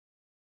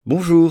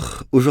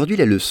Bonjour, aujourd'hui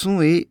la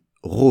leçon est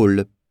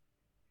Rôle.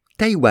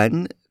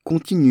 Taïwan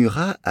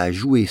continuera à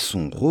jouer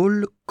son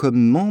rôle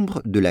comme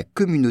membre de la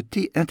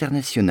communauté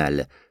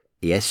internationale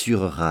et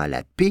assurera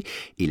la paix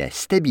et la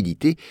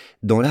stabilité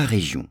dans la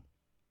région.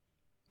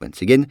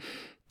 Once again,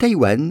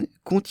 Taïwan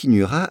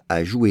continuera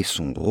à jouer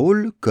son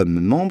rôle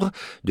comme membre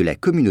de la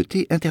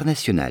communauté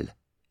internationale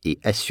et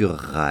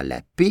assurera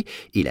la paix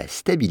et la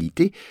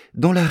stabilité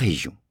dans la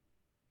région.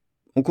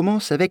 On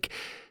commence avec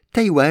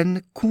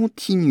Taïwan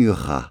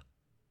continuera.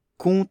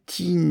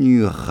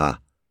 Continuera.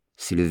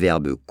 C'est le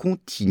verbe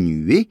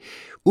continuer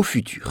au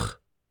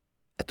futur.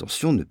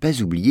 Attention, ne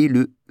pas oublier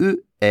le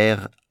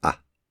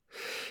ERA.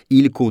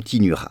 Il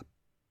continuera.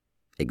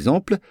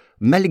 Exemple,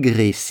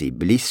 malgré ses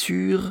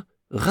blessures,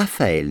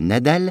 Rafael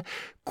Nadal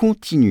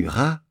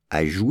continuera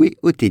à jouer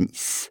au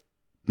tennis.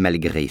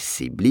 Malgré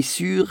ses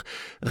blessures,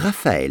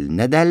 Rafael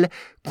Nadal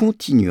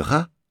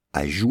continuera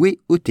à jouer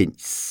au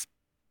tennis.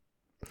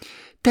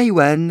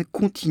 Taïwan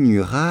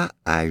continuera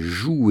à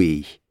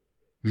jouer.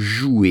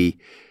 Jouer,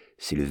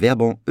 c'est le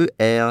verbe en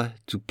ER,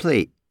 to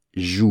play,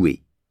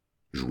 jouer.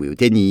 Jouer au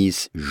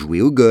tennis, jouer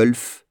au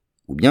golf,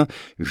 ou bien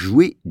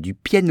jouer du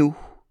piano.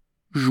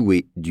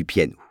 Jouer du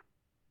piano.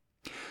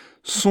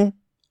 Son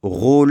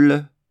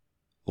rôle,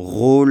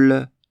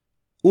 rôle,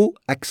 au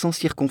accent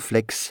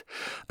circonflexe.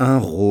 Un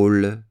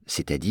rôle,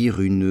 c'est-à-dire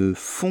une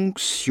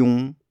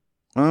fonction,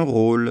 un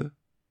rôle.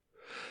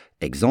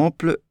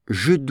 Exemple,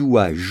 je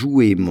dois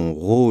jouer mon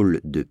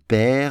rôle de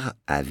père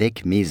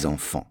avec mes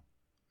enfants.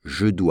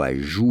 Je dois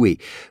jouer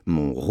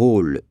mon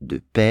rôle de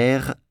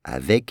père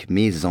avec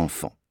mes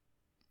enfants.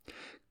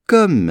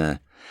 Comme,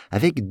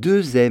 avec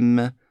deux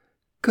M,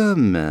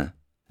 comme,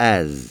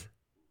 as,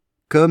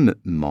 comme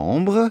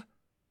membre,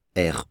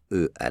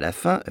 R-E à la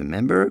fin, a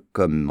member,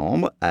 comme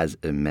membre, as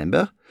a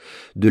member,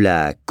 de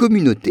la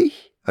communauté.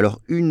 Alors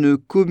une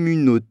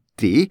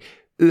communauté,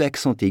 E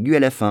accent aigu à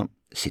la fin.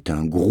 C'est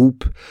un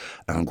groupe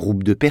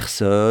de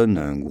personnes,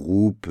 un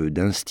groupe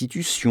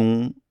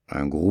d'institutions,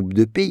 un groupe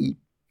de pays.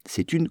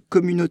 C'est une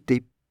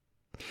communauté.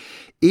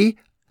 Et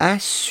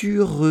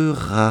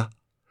assurera.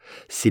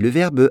 C'est le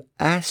verbe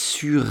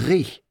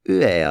assurer,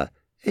 ER,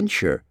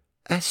 ensure,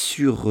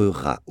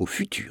 assurera au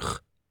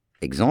futur.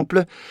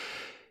 Exemple,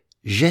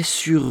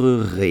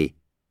 j'assurerai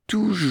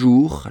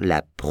toujours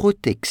la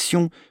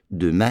protection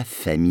de ma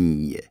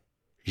famille.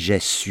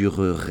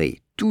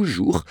 J'assurerai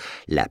toujours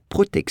la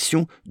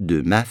protection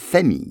de ma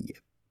famille.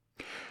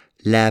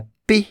 La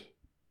paix,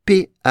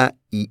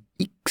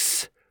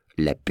 P-A-I-X,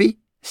 la paix,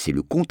 c'est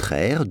le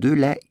contraire de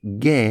la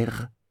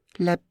guerre.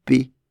 La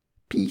paix,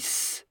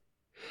 peace.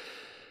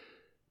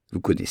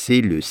 Vous connaissez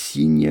le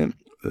signe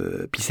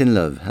peace and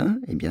love, hein?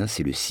 Eh bien,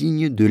 c'est le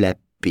signe de la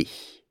paix.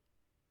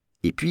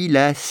 Et puis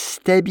la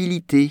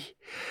stabilité.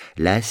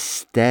 La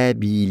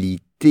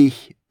stabilité,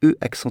 E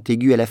accent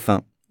aigu à la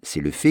fin. C'est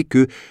le fait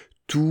que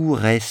tout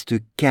reste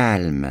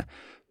calme,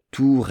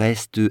 tout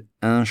reste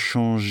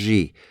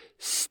inchangé,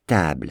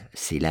 stable,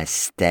 c'est la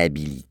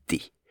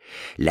stabilité.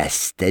 La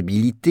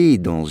stabilité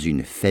dans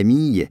une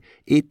famille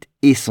est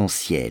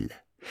essentielle.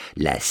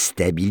 La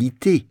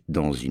stabilité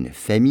dans une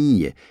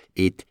famille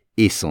est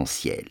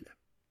essentielle.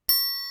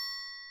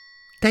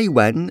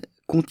 Taïwan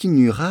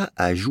continuera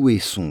à jouer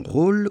son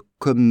rôle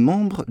comme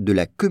membre de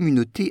la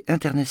communauté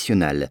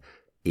internationale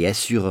et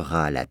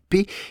assurera la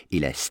paix et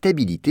la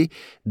stabilité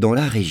dans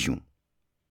la région.